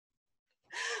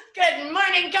Good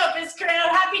morning, Copus crew.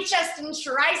 Happy chest and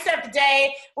tricep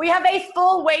day. We have a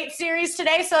full weight series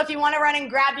today, so if you want to run and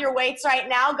grab your weights right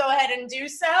now, go ahead and do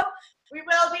so. We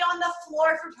will be on the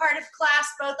floor for part of class,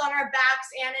 both on our backs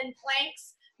and in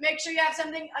planks. Make sure you have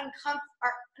something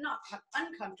not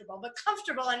uncomfortable, but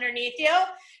comfortable underneath you.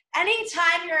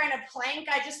 Anytime you're in a plank,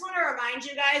 I just want to remind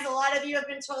you guys, a lot of you have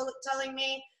been telling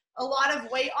me a lot of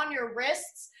weight on your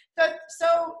wrists.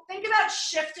 So think about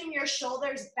shifting your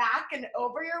shoulders back and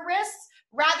over your wrists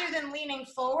rather than leaning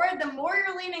forward. The more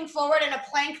you're leaning forward in a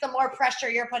plank, the more pressure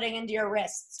you're putting into your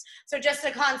wrists. So just a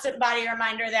constant body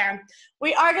reminder there.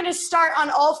 We are going to start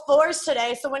on all fours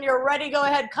today. So when you're ready, go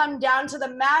ahead, come down to the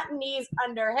mat, knees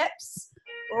under hips,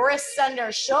 wrists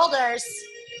under shoulders.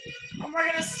 And we're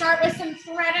going to start with some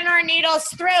threading our needles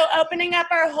through, opening up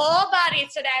our whole body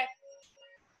today.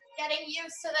 Getting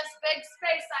used to this big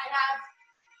space I have.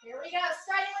 Here we go,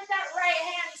 starting with that right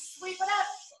hand, sweep it up.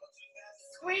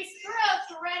 Squeeze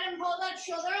through, thread and pull that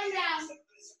shoulder and down.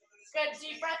 Good,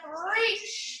 deep breath,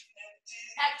 reach.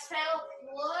 Exhale,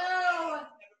 flow.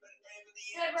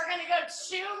 Good, we're gonna go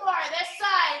 2 more, this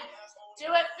side. Do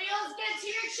it feels good to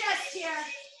your chest here.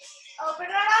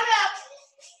 Open it on up.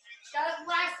 Good,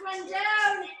 last one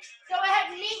down. Go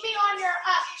ahead, meet me on your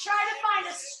up. Try to find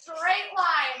a straight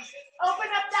line.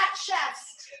 Open up that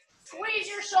chest. Squeeze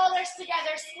your shoulders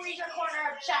together, squeeze your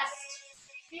corner of chest.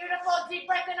 Beautiful, deep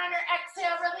breath in on your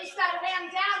exhale, release that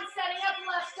hand down, setting up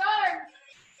left arm.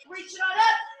 Reach it on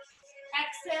up,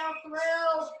 exhale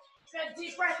through. Good,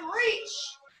 deep breath, reach.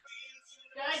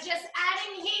 Good, just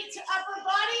adding heat to upper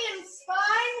body and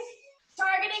spine,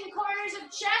 targeting corners of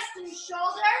chest and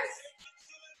shoulders.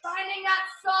 Finding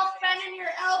that soft bend in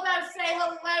your elbows, say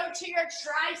hello to your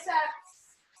triceps.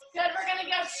 Good, we're gonna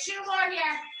go 2 more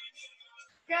here.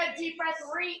 Good, deep breath,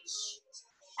 reach.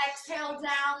 Exhale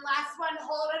down, last one,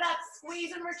 hold it up.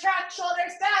 Squeeze and retract,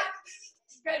 shoulders back.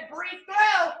 Good, breathe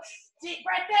through. Deep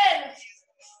breath in.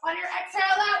 On your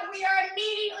exhale out, we are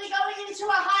immediately going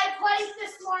into a high plank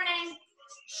this morning.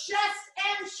 Chest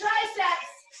and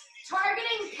triceps.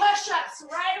 Targeting push-ups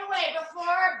right away before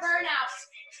our burnout.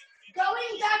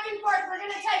 Going back and forth, we're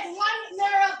gonna take 1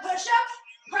 narrow push-up,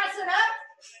 press it up,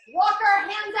 walk our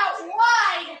hands out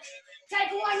wide.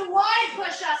 Take 1 wide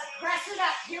push-up, press it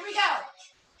up. Here we go.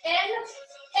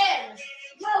 In,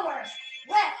 lower,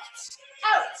 lift,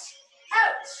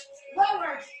 out,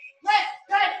 lower, lift.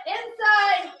 Good,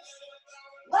 inside,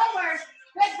 lower,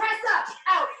 good, press up,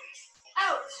 out,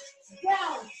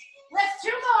 down, lift.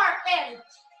 2 more,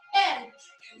 in,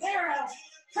 narrow,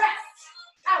 press,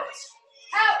 out,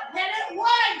 hit it,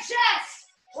 wide chest,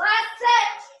 last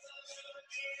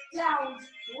set, down,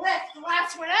 lift,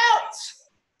 last one out.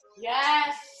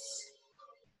 Yes.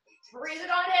 Breathe it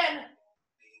on in.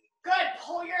 Good.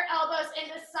 Pull your elbows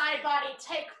into side body.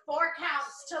 Take 4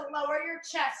 counts to lower your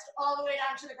chest all the way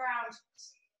down to the ground.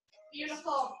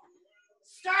 Beautiful.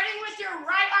 Starting with your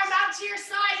right arm out to your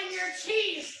side in your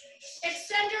tees.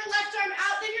 Extend your left arm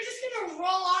out. Then you're just going to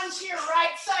roll onto your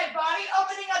right side body,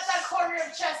 opening up that corner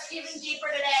of chest even deeper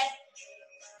today.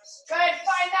 Good.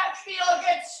 Find that feel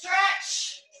good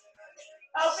stretch.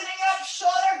 Opening up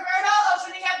shoulder girdle,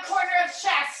 opening up corner of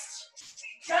chest.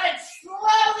 Good,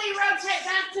 slowly rotate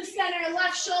back to center,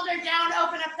 left shoulder down,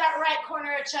 open up that right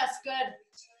corner of chest, good.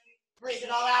 Breathe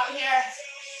it all out here.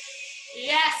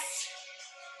 Yes.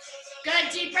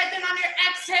 Good, deep breath in on your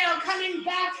exhale, coming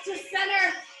back to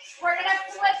center. We're gonna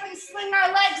flip and swing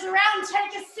our legs around,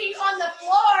 take a seat on the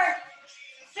floor.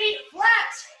 Feet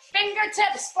flat,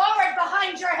 fingertips forward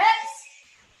behind your hips.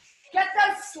 Get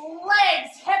those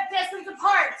legs hip distance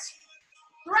apart.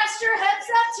 Thrust your hips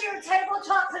up to your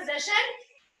tabletop position.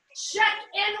 Check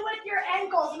in with your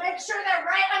ankles. Make sure they're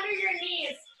right under your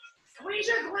knees. Squeeze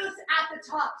your glutes at the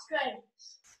top. Good.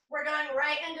 We're going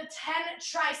right into 10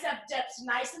 tricep dips.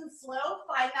 Nice and slow.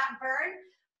 Find that burn.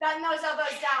 Bend those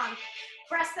elbows down.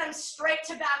 Press them straight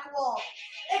to back wall.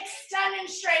 Extend and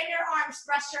straighten your arms.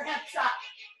 Thrust your hips up.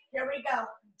 Here we go.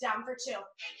 Down for 2.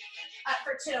 Up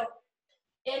for 2.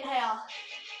 Inhale,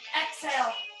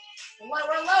 exhale,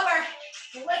 lower, lower,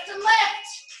 lift and lift,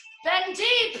 bend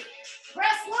deep,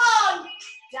 press long,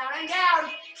 down and down,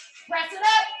 press it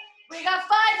up. We got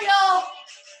 5, y'all.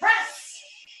 Press,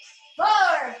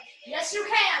 4, yes you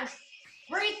can.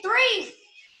 Breathe, 3,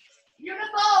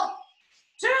 beautiful,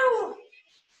 2,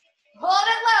 hold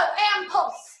it low, and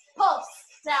pulse,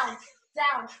 down,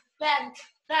 bend,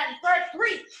 for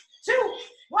 3, 2,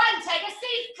 1, take a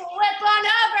seat, flip on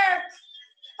over.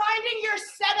 Finding your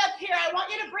setup here, I want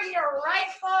you to bring your right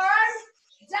forearm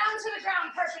down to the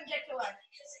ground perpendicular.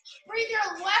 Breathe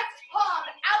your left palm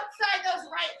outside those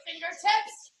right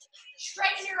fingertips.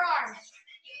 Straighten your arm.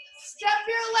 Step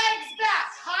your legs back.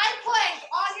 High plank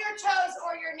on your toes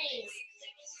or your knees.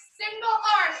 Single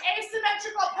arm,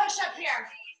 asymmetrical push-up here.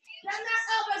 Bend that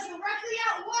elbows directly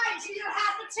out wide to your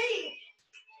half a T.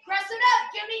 Press it up.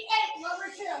 Give me 8. Lower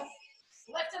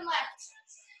 2. Lift and lift.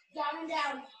 Down and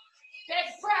down.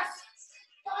 Big press.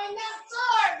 Find that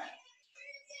arm.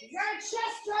 Your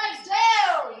chest drives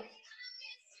down.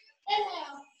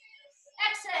 Inhale.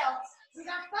 Exhale. We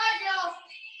got 5, y'all.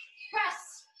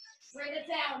 Press. Bring it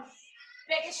down.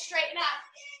 Big is straighten up.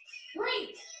 3.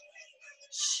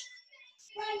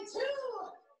 And 2.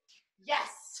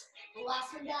 Yes.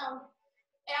 Last one down.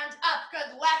 And up.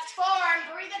 Good. Left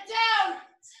forearm. Breathe it down.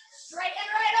 Straighten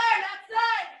right arm.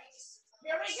 Outside.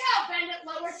 Here we go. Bend it.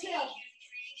 Lower 2.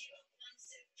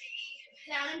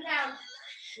 Down and down.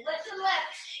 Lift and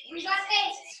lift. We got 8.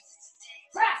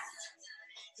 Press.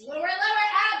 Lower, lower.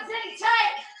 Abs in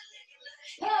tight.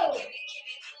 Pull.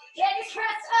 Gaze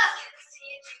press up.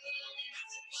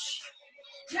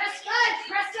 Just 5.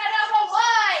 Press that elbow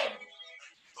wide.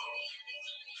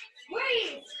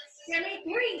 Squeeze. Give me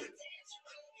 3.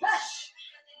 Push.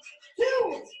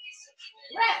 2.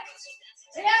 Lift.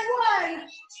 And 1.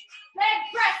 Big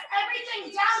press.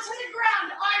 Everything down to the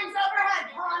ground. Arms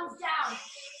overhead. Palms down.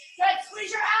 Good.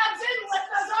 Squeeze your abs in.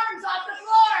 Lift those arms off the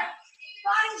floor.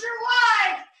 Find your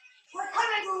wide. We're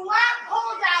coming lat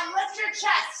pull down. Lift your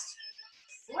chest.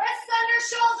 Wrists under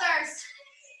shoulders.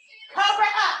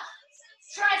 Cobra up.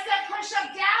 Tricep push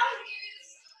up down.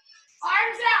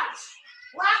 Arms out.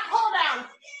 Lat pull down.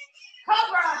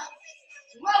 Cobra.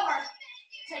 Lower.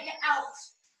 Take it out.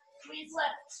 Squeeze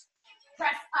lift.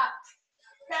 Press up.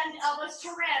 Bend elbows to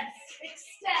ribs.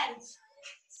 Extend.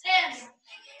 In.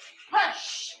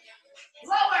 Push.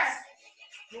 Lower.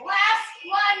 Last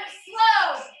one.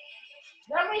 Slow.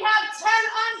 Then we have 10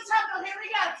 on tempo. Here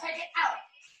we go. Take it out.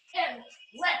 In.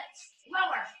 Lift.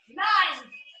 Lower.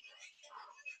 9.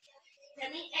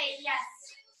 Give me 8. Yes.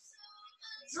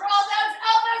 Draw those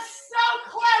elbows so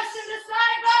close to the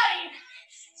side body.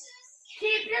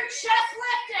 Keep your chest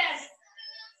lifted.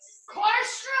 Core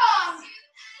strong.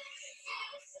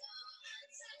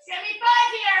 Give me 5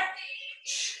 here.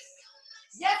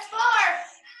 Yes, 4.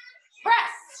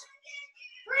 Press.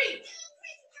 3.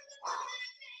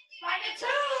 Find it 2.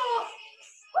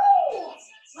 Woo.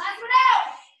 Last one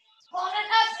out. Hold it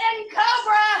up in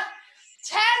cobra.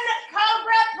 10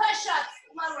 cobra push-ups.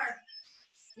 Lower.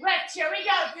 Lift. Here we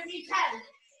go. Give me 10.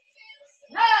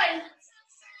 9. 8.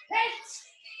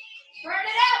 Burn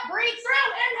it out. Breathe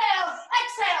through. Inhale.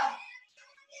 Exhale.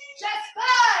 Just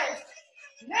 5.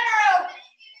 Narrow.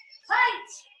 Tight.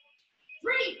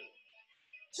 3.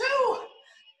 2.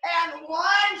 And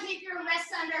 1. Keep your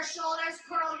wrists under shoulders.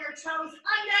 Curl your toes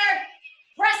under.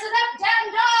 Press it up. Down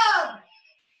dog.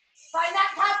 Find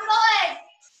that capital A.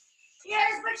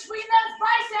 Ears between those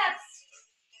biceps.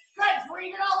 Good.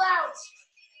 Breathe it all out.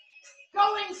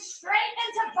 Going straight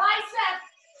into bicep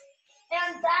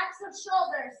and backs of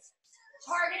shoulders.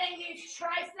 Targeting these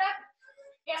tricep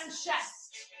and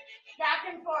chest.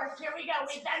 Back and forth. Here we go.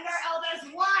 We bend our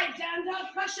elbows wide. Down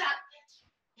dog push up.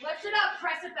 Lift it up.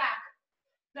 Press it back.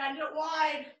 Bend it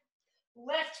wide.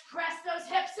 Lift. Press those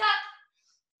hips up.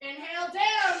 Inhale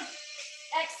down.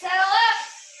 Exhale up.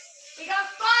 We got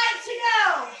 5 to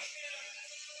go.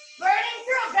 Burning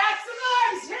through. Backs of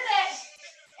arms. Hit it.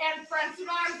 And fronts of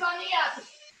arms on the up.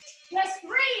 Just 3.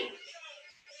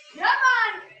 Come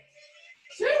on.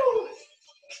 2.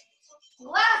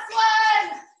 Last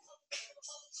one.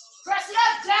 Press it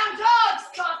up. Down dog.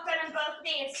 Soft bend in both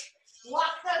knees.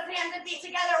 Walk those hands and feet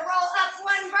together. Roll up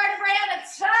 1 vertebrae at a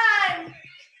time.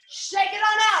 Shake it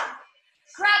on out.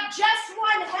 Grab just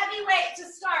 1 heavy weight to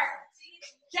start.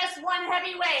 Just 1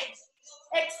 heavy weight.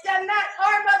 Extend that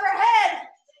arm overhead.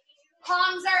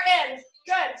 Palms are in.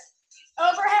 Good.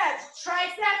 Overhead.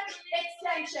 Tricep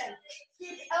extension.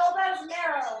 Keep elbows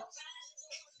narrow.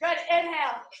 Good.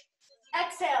 Inhale.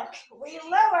 Exhale. We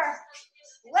lower.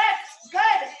 Lift.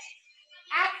 Good.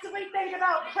 Actively think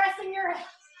about pressing your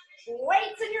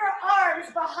weights in your arms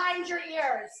behind your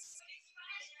ears.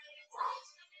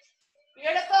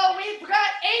 Beautiful. We've got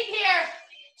 8 here.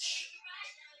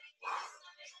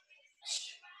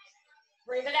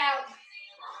 Breathe it out.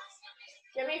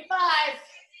 Give me 5.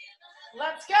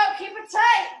 Let's go. Keep it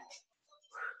tight.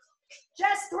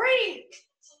 Just 3.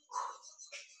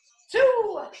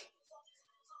 2.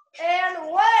 And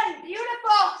 1.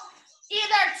 Beautiful.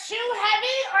 Either too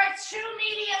heavy or too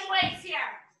medium weights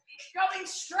here. Going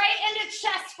straight into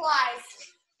chest flies.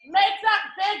 Make that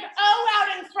big O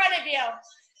out in front of you.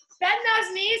 Bend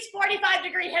those knees,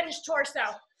 45-degree hinge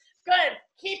torso. Good.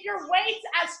 Keep your weights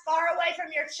as far away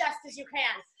from your chest as you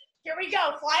can. Here we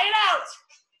go. Fly it out.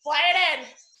 Fly it in.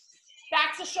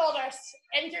 the shoulders,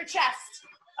 in through chest,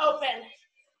 open,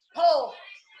 pull,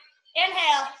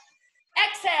 inhale,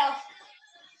 exhale.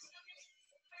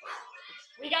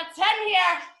 We got 10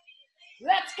 here.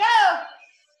 Let's go.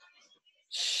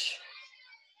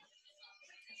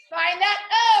 Find that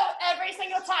O every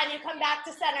single time you come back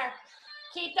to center.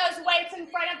 Keep those weights in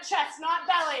front of chest, not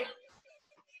belly.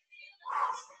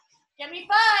 Give me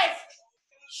 5.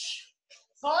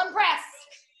 Pull and press.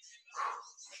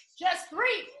 Just 3.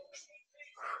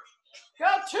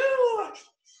 Go 2.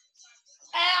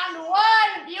 And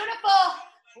 1. Beautiful.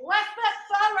 Left foot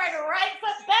forward, right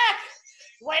foot back.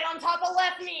 Weight on top of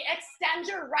left knee. Extend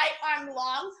your right arm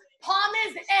long. Palm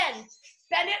is in.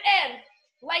 Bend it in.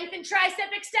 Lengthen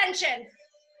tricep extension.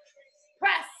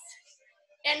 Press.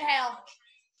 Inhale.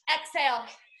 Exhale.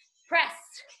 Press.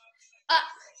 Up.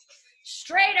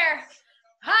 Straighter.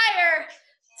 Higher.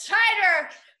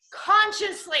 Tighter.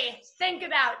 Consciously think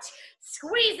about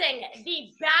squeezing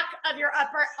the back of your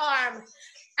upper arm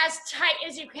as tight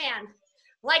as you can.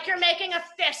 Like you're making a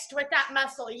fist with that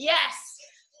muscle. Yes.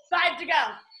 5 to go.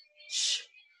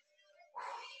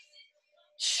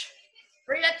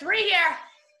 Breathe at 3 here.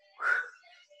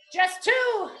 Just 2.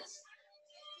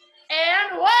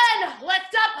 And 1.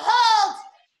 Lift up, hold.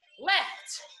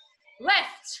 Lift.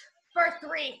 Lift for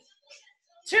 3.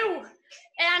 2.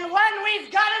 And 1.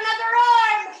 We've got another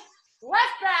arm.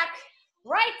 Left back,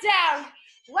 right down,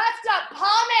 left up,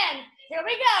 palm in. Here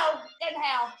we go.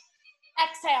 Inhale.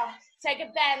 Exhale. Take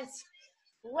a bend.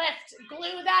 Lift.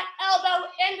 Glue that elbow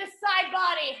into side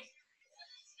body.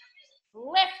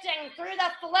 Lifting through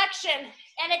the flexion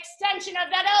and extension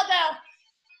of that elbow.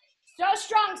 So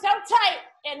strong, so tight.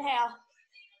 Inhale.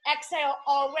 Exhale.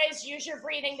 Always use your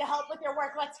breathing to help with your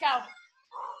work. Let's go.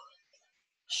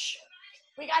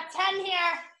 We got 10 here.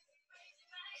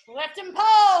 Lift and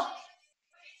pull.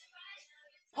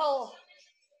 Pull.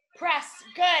 Press.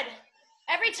 Good.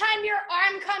 Every time your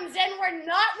arm comes in, we're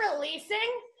not releasing.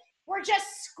 We're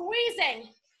just squeezing.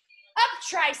 Up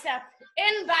tricep,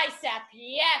 in bicep.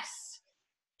 Yes.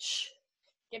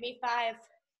 Give me 5.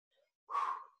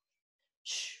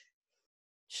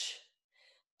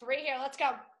 3 here. Let's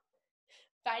go.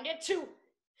 Find it. 2.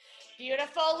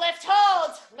 Beautiful. Lift,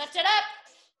 hold. Lift it up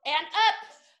and up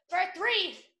for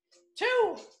 3,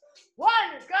 2, 1.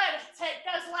 Good. Take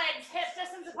those legs hip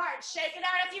distance apart. Shake it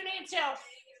out if you need to.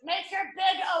 Make your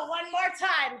big O one more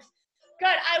time.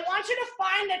 Good. I want you to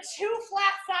find the 2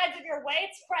 flat sides of your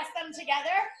weights. Press them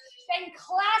together. Then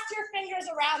clasp your fingers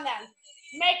around them,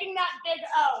 making that big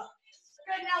O.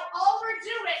 Good. Now all we're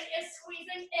doing is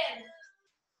squeezing in.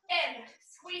 In.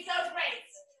 Squeeze those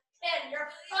weights. In. You're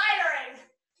firing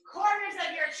corners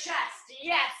of your chest.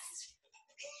 Yes.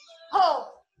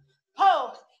 Pull.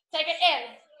 Pull. Take it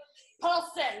in.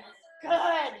 Pulse in.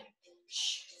 Good.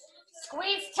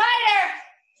 Squeeze tighter.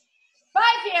 5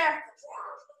 here.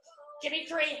 Give me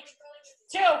 3,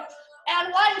 2,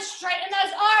 and 1. Straighten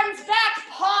those arms back.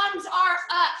 Palms are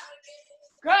up.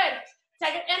 Good.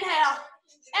 Take an inhale.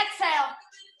 Exhale.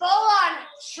 Full on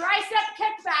tricep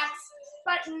kickbacks.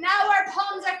 But now our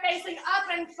palms are facing up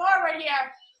and forward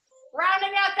here.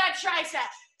 Rounding out that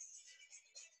tricep.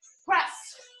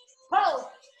 Press. Pull.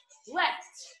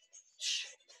 Lift.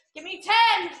 Give me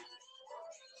 10.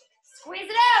 Squeeze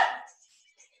it out.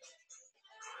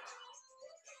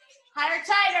 Higher,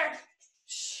 tighter.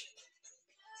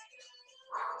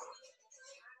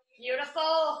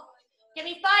 Beautiful. Give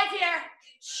me 5 here.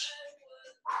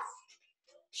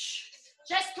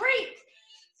 Just 3,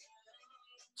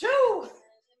 2,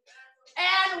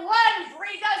 and 1.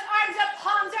 Breathe those arms up,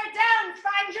 palms are down.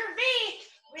 Find your V.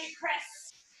 We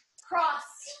cross,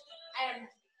 and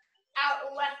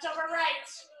out, left over right.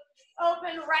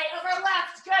 Open right over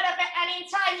left. Good. If at any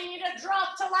time you need to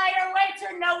drop to lighter weights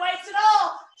or no weights at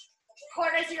all,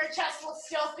 corners of your chest will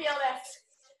still feel this.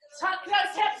 Tuck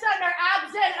those hips under,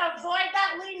 abs in. Avoid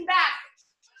that lean back.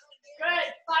 Good.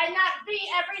 Find that V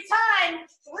every time.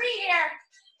 3 here.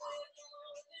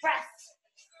 Press.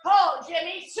 Pull. Give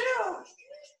me 2.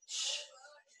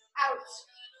 Out.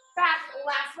 Back.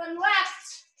 Last one left.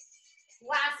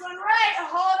 Last one right.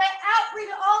 Hold it out. Breathe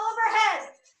it all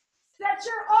overhead. Set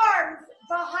your arms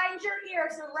behind your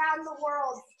ears around the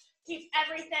world. Keep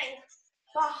everything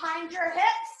behind your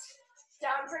hips.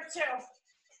 Down for 2.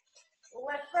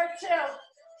 Lift for 2.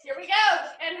 Here we go.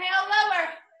 Inhale,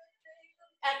 lower.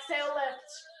 Exhale,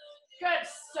 lift. Good.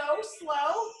 So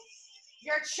slow.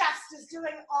 Your chest is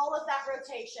doing all of that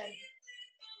rotation.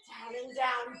 Down and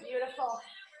down. Beautiful.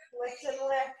 Lift and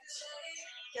lift.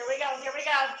 Here we go. Here we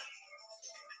go.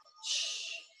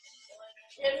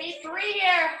 Give me 3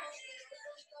 here.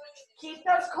 Keep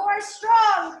those cores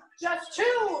strong. Just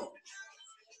 2.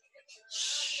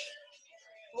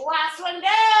 Last one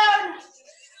down.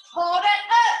 Hold it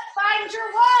up. Find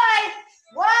your Y.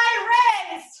 Y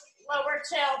raise. Lower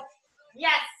 2.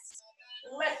 Yes.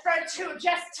 Lift for 2.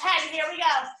 Just 10. Here we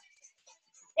go.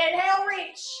 Inhale,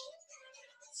 reach.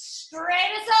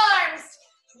 Straightest arms.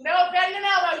 No bend and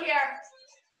elbow here.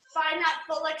 Find that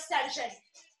full extension.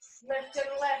 Lift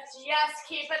and lift. Yes,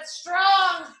 keep it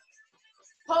strong.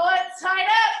 Pull it tight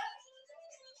up.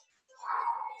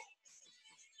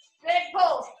 Big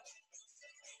pull.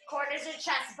 Corners of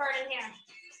chest burning here.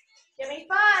 Give me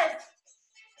 5.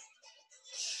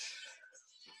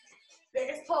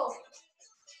 Biggest pull.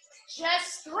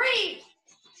 Just 3.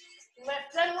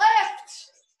 Lift and lift.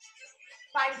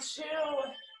 Find 2.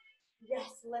 Yes,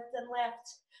 lift and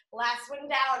lift. Last one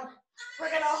down.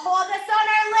 We're gonna hold this on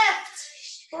our lift.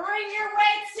 Bring your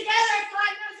weights together.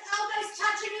 Find those elbows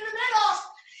touching in the middle.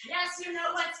 Yes, you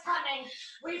know what's coming.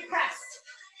 We press,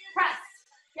 press.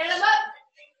 Get them up,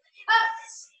 up.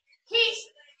 Keep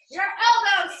your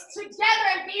elbows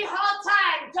together the whole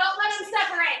time. Don't let them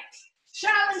separate.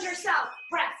 Challenge yourself.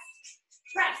 Press,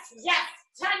 press. Yes,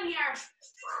 10 here.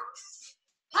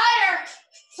 Higher,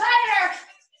 tighter.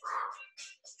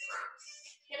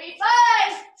 Give me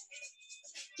 5.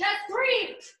 Just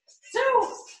 3,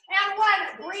 2, and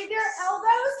 1. Breathe your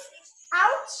elbows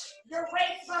out, your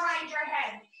weights behind your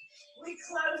head. We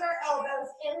close our elbows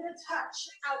in to touch,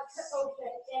 out to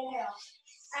open. Inhale,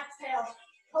 exhale,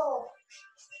 pull,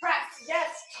 press. Yes,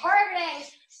 targeting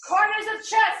corners of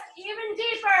chest, even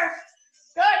deeper.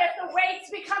 Good, if the weights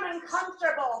become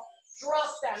uncomfortable,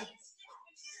 drop them.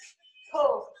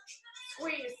 Pull,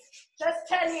 squeeze, just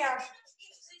 10 here.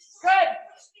 Good,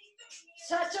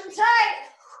 touch them tight.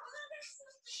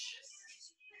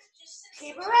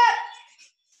 Keep her up.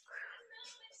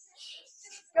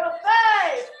 Go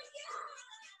 5.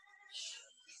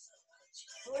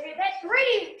 Breathe at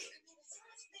 3.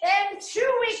 And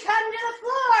 2, we come to the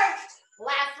floor.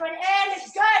 Last one in,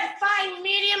 good. Find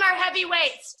medium or heavy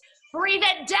weights. Breathe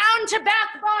it down to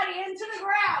back body into the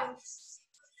ground.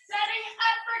 Setting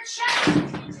up for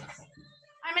chest.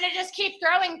 I'm gonna just keep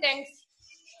throwing things.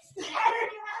 Setting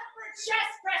up for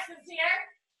chest presses here.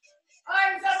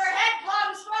 Arms overhead,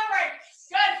 palms forward.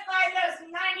 Good, find those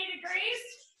 90 degrees.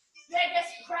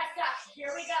 Biggest press up,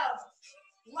 here we go.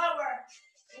 Lower,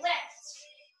 lift,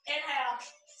 inhale,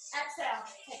 exhale,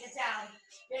 take it down.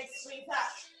 Big squeeze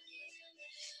up.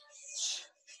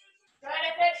 Good,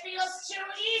 if it feels too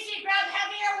easy, grab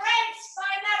heavier weights.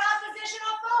 Find that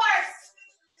oppositional force.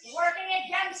 Working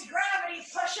against gravity,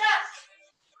 push up.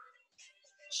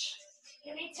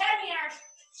 Give me 10 here.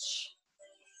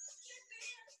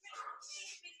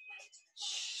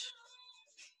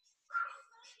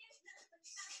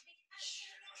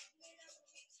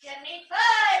 Give me 5.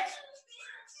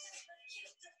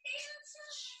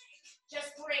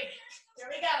 Just 3. Here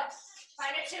we go.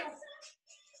 Find a 2.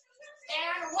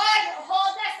 And 1.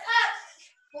 Hold this up.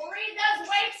 Breathe those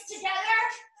weights together.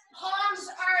 Palms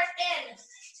are in.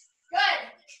 Good.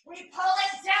 We pull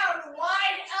it down.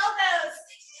 Wide elbows.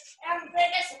 And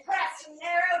biggest press.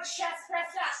 Narrow chest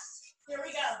press up. Here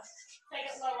we go. Take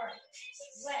it lower.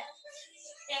 Lift.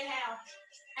 Inhale.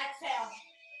 Exhale.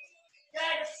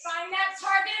 Good. Find that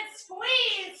target.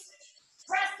 Squeeze.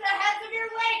 Press the heads of your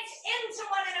weights into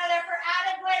one another for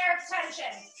added layer of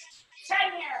tension.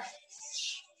 10 here.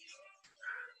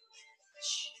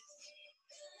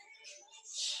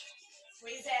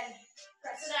 Squeeze in.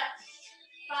 Press it up.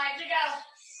 5 to go.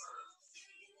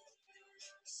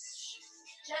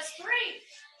 Just 3.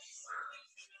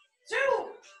 2.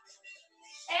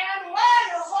 And 1.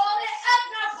 Hold it up.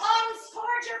 Now palms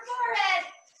towards your forehead.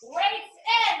 Weights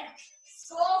in.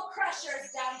 Skull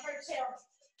crushers down for 2.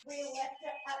 We lift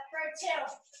it up for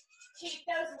 2. Keep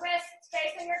those wrists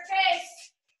facing your face.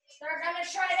 They're gonna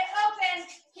try to open.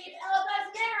 Keep elbows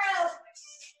narrow.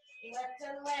 Lift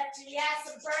and lift. Yes,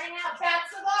 burning out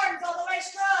backs of arms all the way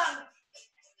strong.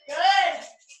 Good.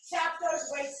 Tap those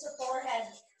weights to forehead.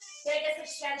 Biggest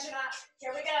extension up.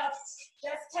 Here we go.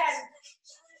 Just 10.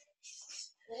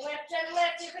 Lift and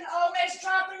lift. You can always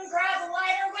drop and grab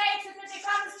lighter weights if it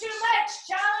becomes too much.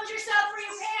 Challenge yourself where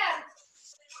you can.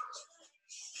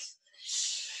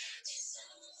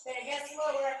 Biggest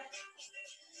lower.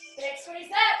 Big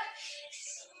squeeze up.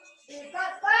 We've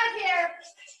got 5 here.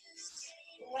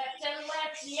 Lift and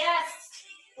lift. Yes.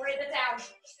 Breathe it down.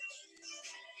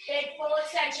 Big full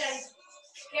extension.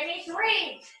 Give me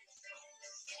 3.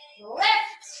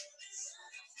 Lift.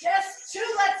 Just 2.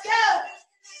 Let's go.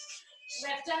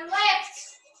 Lift and lift.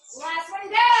 Last one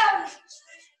down.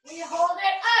 We hold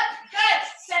it up. Good.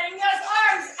 Setting those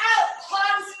arms out.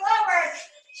 Palms forward.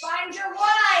 Find your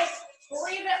Y.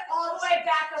 Breathe it all the way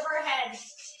back overhead.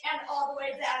 and all the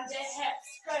way down to hips.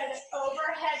 Good,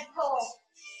 overhead pull,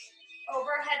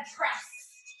 overhead press.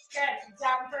 Good,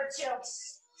 down for 2.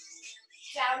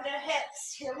 Down to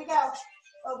hips, here we go.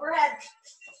 Overhead,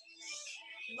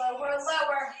 lower,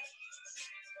 lower.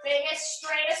 Biggest,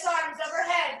 straightest arms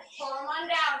overhead, pull them on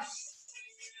down.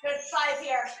 Good, 5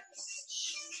 here.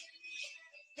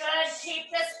 Good,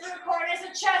 keep this through corners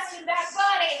of chest and back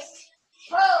body.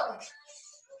 Pull.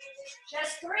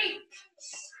 Just 3.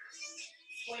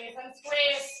 Squeeze and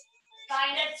squeeze.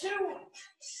 Find a 2.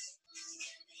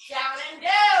 Down and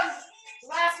down.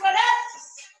 Last one up.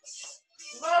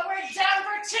 Lower down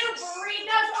for 2. Breathe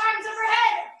those arms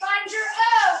overhead. Find your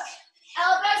O.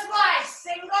 Elbows wide.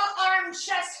 Single arm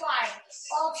chest fly.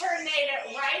 Alternate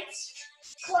it right.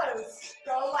 Close.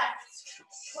 Go left.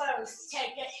 Close.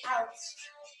 Take it out.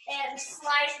 And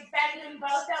slide, bend in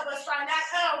both elbows. Find that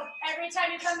O. Every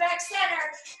time you come back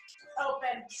center.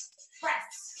 Open.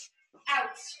 Press.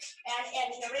 Out. And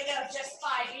in. Here we go. Just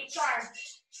 5 each arm.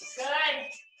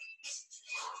 Good.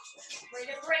 3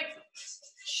 to 3.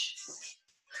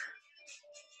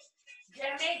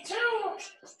 Give me 2.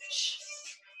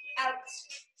 Out.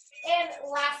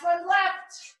 In. Last one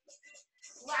left.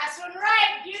 Last one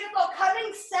right. Beautiful.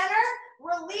 Coming center.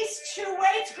 Release 2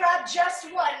 weights. Grab just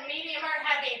 1. Medium or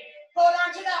heavy. Hold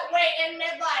on to that weight in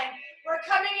midline. We're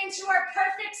coming into our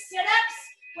perfect sit-ups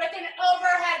with an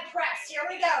overhead press. Here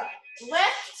we go.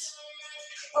 Lift.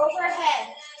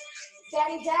 Overhead.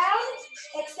 Bend down.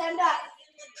 Extend up.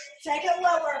 Take it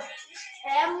lower.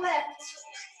 And lift.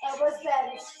 Elbows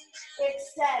bend.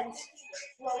 Extend.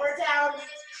 Lower down.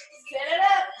 Sit it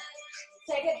up.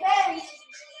 Take it bend.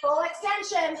 Full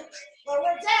extension.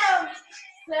 Lower down.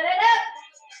 Sit it up.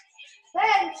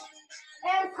 Bend.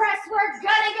 And press. We're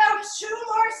gonna go 2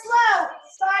 more slow.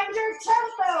 Find your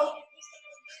tempo.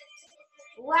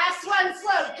 Last one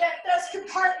slow. Get those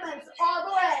compartments all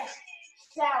the way.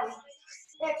 Down.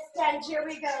 Extend. Here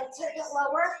we go. Take it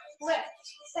lower. Lift.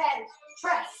 Bend.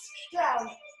 Press. Down.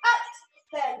 Up.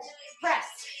 Bend. Press.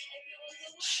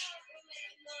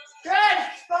 Good.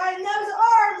 Find those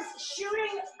arms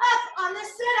shooting up on the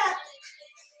sit-up.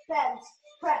 Bend.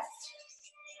 Press.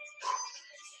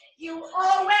 You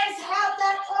always have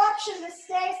that option to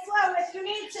stay slow if you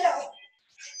need to.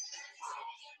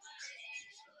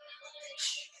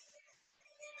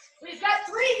 We've got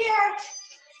 3 here.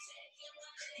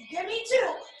 Give me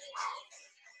 2.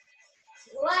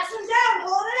 Last one down.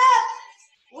 Hold it up.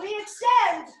 We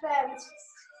extend. Bend.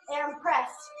 And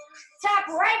press. Tap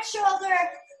right shoulder.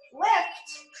 Lift.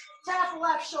 Tap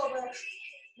left shoulder.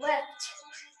 Lift.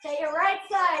 Take it right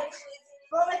side.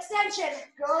 Full extension.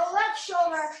 Go left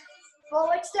shoulder.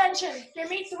 Full extension. Give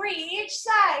me 3 each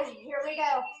side. Here we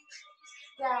go.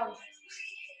 Down.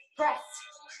 Press.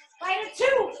 Find a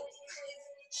 2.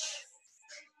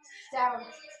 Down.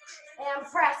 And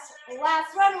press.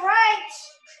 Last one right.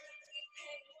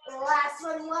 Last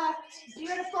one left.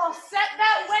 Beautiful. Set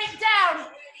that weight down.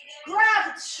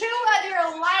 Grab 2 of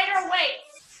your lighter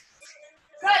weights.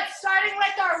 Good. Starting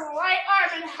with our right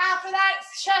arm and half of that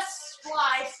chest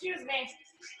fly. Excuse me.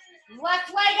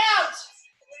 Left leg out.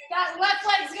 That left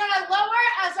leg's gonna lower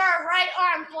as our right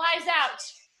arm flies out.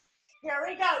 Here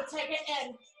we go. Take it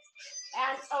in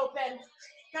and open.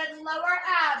 Good. Lower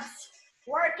abs.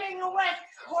 Working with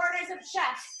corners of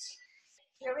chest.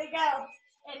 Here we go.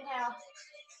 Inhale.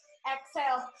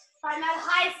 Exhale. Find that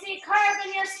high C curve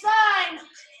in your spine.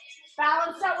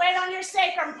 Balance that weight on your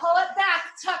sacrum. Pull it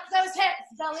back. Tuck those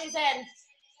hips. Belly's in.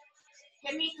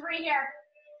 Give me 3 here.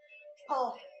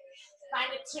 Pull.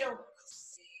 Find it 2.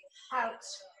 Out.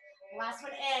 Last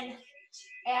one in.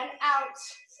 And out.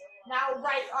 Now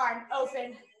right arm.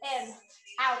 Open. In.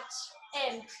 Out.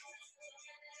 In.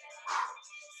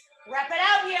 Rep it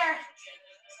out here.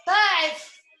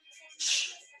 5.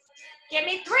 Give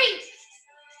me 3.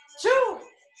 2.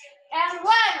 And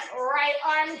 1. Right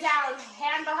arm down.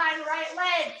 Hand behind right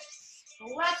leg.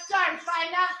 Left arm.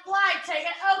 Find that fly. Take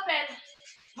it open.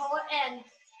 Pull it in.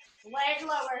 Leg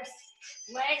lowers.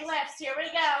 Leg lifts. Here we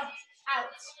go.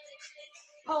 Out.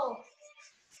 Pull.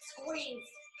 Squeeze.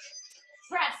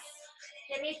 Press.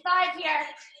 Give me 5 here.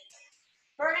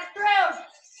 Burn it through.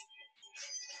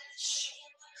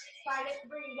 Find it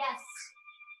 3. Yes.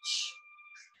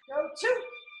 Go 2.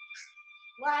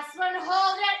 Last one.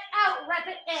 Hold it out. Rep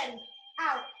it in.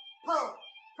 Out. Pull.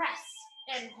 Press.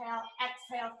 Inhale.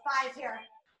 Exhale. 5 here.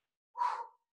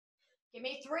 Give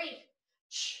me 3.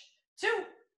 2.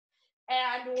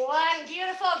 And 1.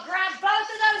 Beautiful. Grab both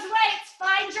of those weights.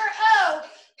 Find your O.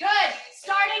 Good.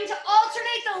 Starting to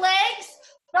alternate the legs.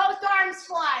 Both arms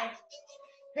fly.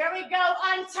 Here we go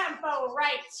on tempo.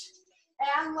 Right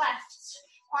and left.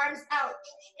 Arms out.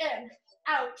 In.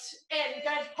 out, in,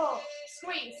 good, pull,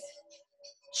 squeeze.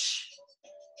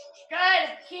 Good,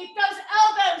 keep those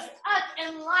elbows up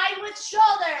in line with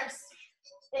shoulders.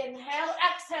 Inhale,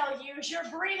 exhale, use your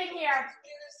breathing here.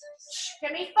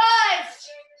 Give me 5.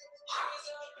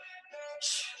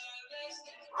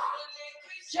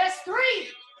 Just 3.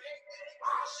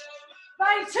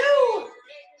 Find 2.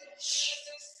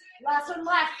 Last one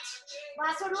left.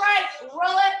 Last one right.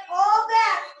 Roll it all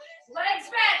back. Legs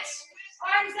bent.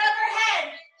 Arms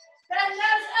overhead. Bend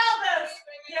those elbows.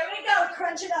 Here we go.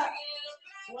 Crunch it up.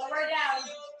 Lower down.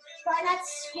 Find that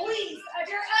squeeze of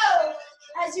your O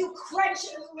as you crunch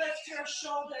and lift your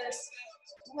shoulders.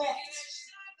 Lift.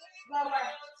 Lower.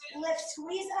 Lift.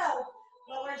 Squeeze O.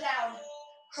 Lower down.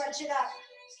 Crunch it up.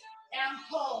 And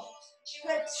pull.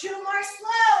 Good. 2 more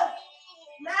slow.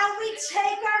 Now we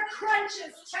take our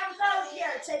crunches. Tempo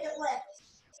here. Take it lift.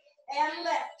 And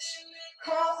lift.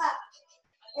 Curl up.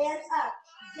 And up.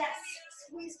 Yes.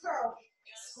 Squeeze curl.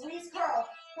 Squeeze curl.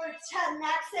 For 10.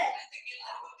 That's it.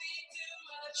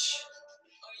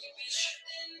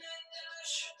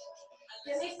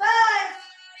 Give me 5.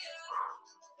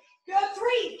 Go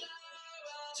 3,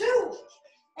 2,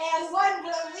 and 1.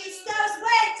 Release those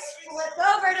weights. Flip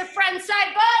over to front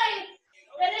side body.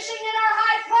 Finishing in our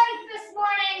high plank this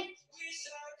morning.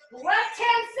 Left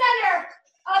hand center.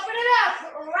 Open it up.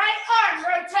 Right arm.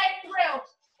 Rotate through.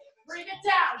 Breathe it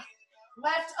down.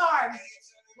 Left arm.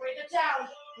 Breathe it down.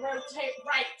 Rotate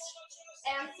right.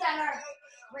 And center.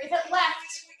 Breathe it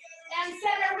left. And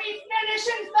center. We finish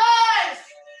in 5.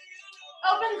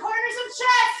 Open corners of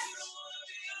chest.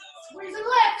 Squeeze and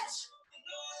lift.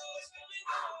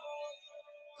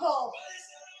 Pull.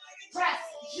 Press.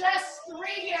 Just 3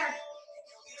 here.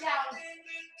 Down.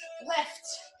 Lift.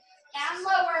 And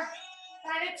lower.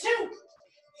 Find it 2.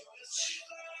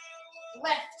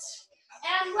 Lift.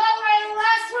 And lower. And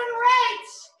last one right.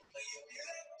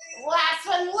 Last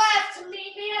one left.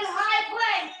 Meet me in high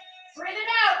plank. Breathe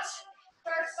it out.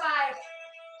 First 5,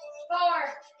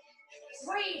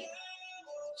 4, 3,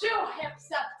 2.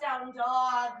 Hips up, down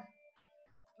dog.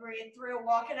 Breathe through,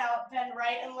 walk it out. Bend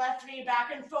right and left knee back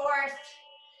and forth.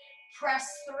 Press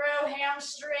through,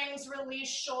 hamstrings, release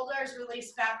shoulders,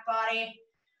 release back body.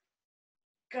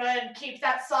 Good, keep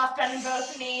that soft bend in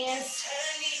both knees.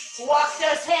 Walk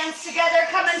those hands together,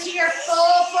 come into your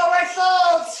full forward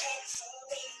fold.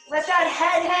 Let that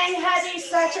head hang heavy,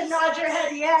 start to nod your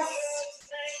head, yes.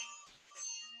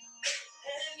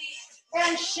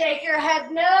 And shake your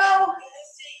head, no.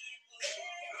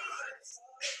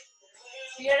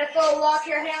 Beautiful, walk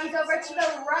your hands over to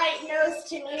the right, nose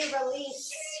to knee,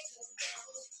 release.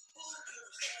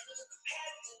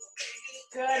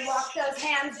 Good, walk those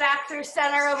hands back through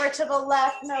center over to the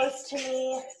left, nose to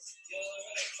knee.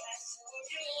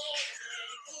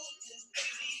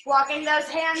 Walking those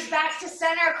hands back to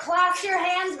center, clasp your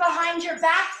hands behind your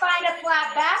back, find a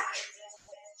flat back.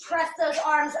 Press those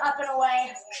arms up and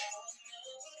away.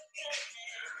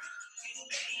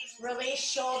 Release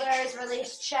shoulders,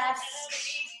 release chest.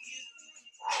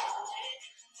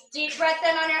 Deep breath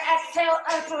in on your exhale,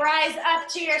 up, rise up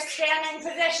to your standing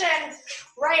position.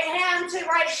 Right hand to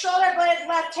right shoulder blade,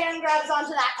 left hand grabs onto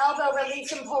that elbow,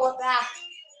 release and pull it back.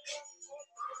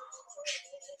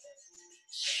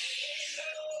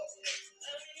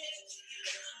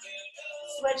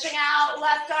 Switching out,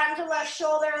 left arm to left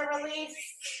shoulder, release.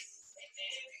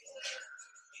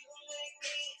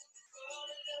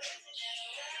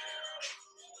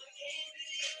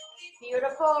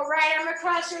 Beautiful, right arm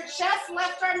across your chest,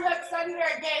 left arm hooks under,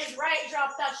 gaze right,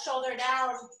 drop that shoulder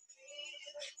down.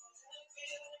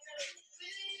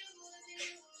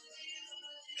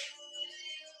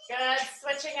 Good,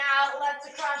 switching out, left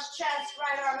across chest,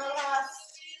 right arm across.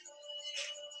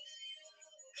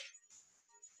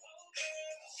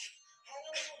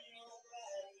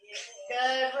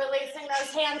 Good, releasing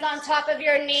those hands on top of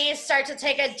your knees, start to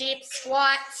take a deep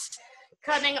squat.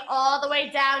 Coming all the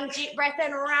way down, deep breath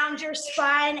in, round your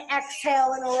spine,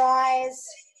 exhale and rise.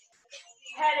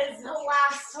 Head is the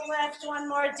last to lift, one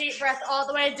more deep breath all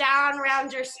the way down,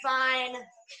 round your spine.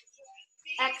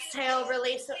 Exhale,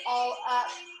 release it all up.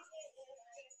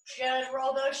 Good,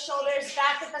 roll those shoulders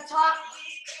back at the top.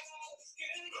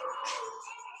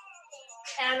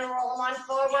 And roll them on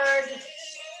forward.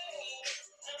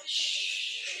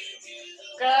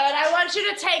 Good, I want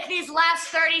you to take these last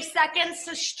 30 seconds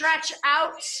to stretch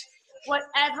out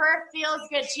whatever feels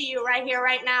good to you right here,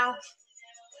 right now.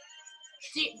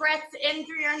 Deep breaths in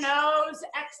through your nose,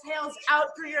 exhales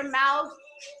out through your mouth.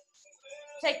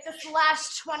 Take this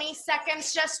last 20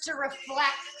 seconds just to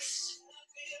reflect,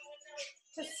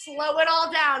 to slow it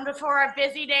all down before our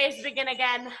busy days begin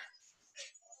again.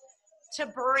 to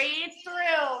breathe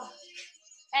through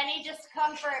any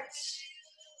discomfort,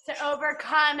 to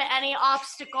overcome any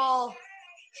obstacle,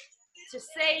 to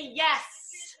say yes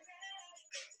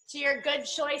to your good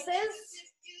choices,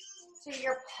 to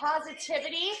your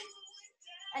positivity,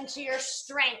 and to your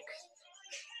strength.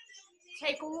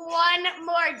 Take one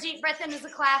more deep breath into the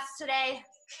class today.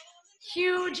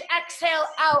 Huge exhale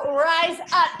out, rise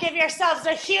up. Give yourselves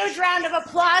a huge round of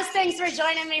applause. Thanks for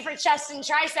joining me for chest and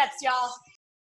triceps, y'all.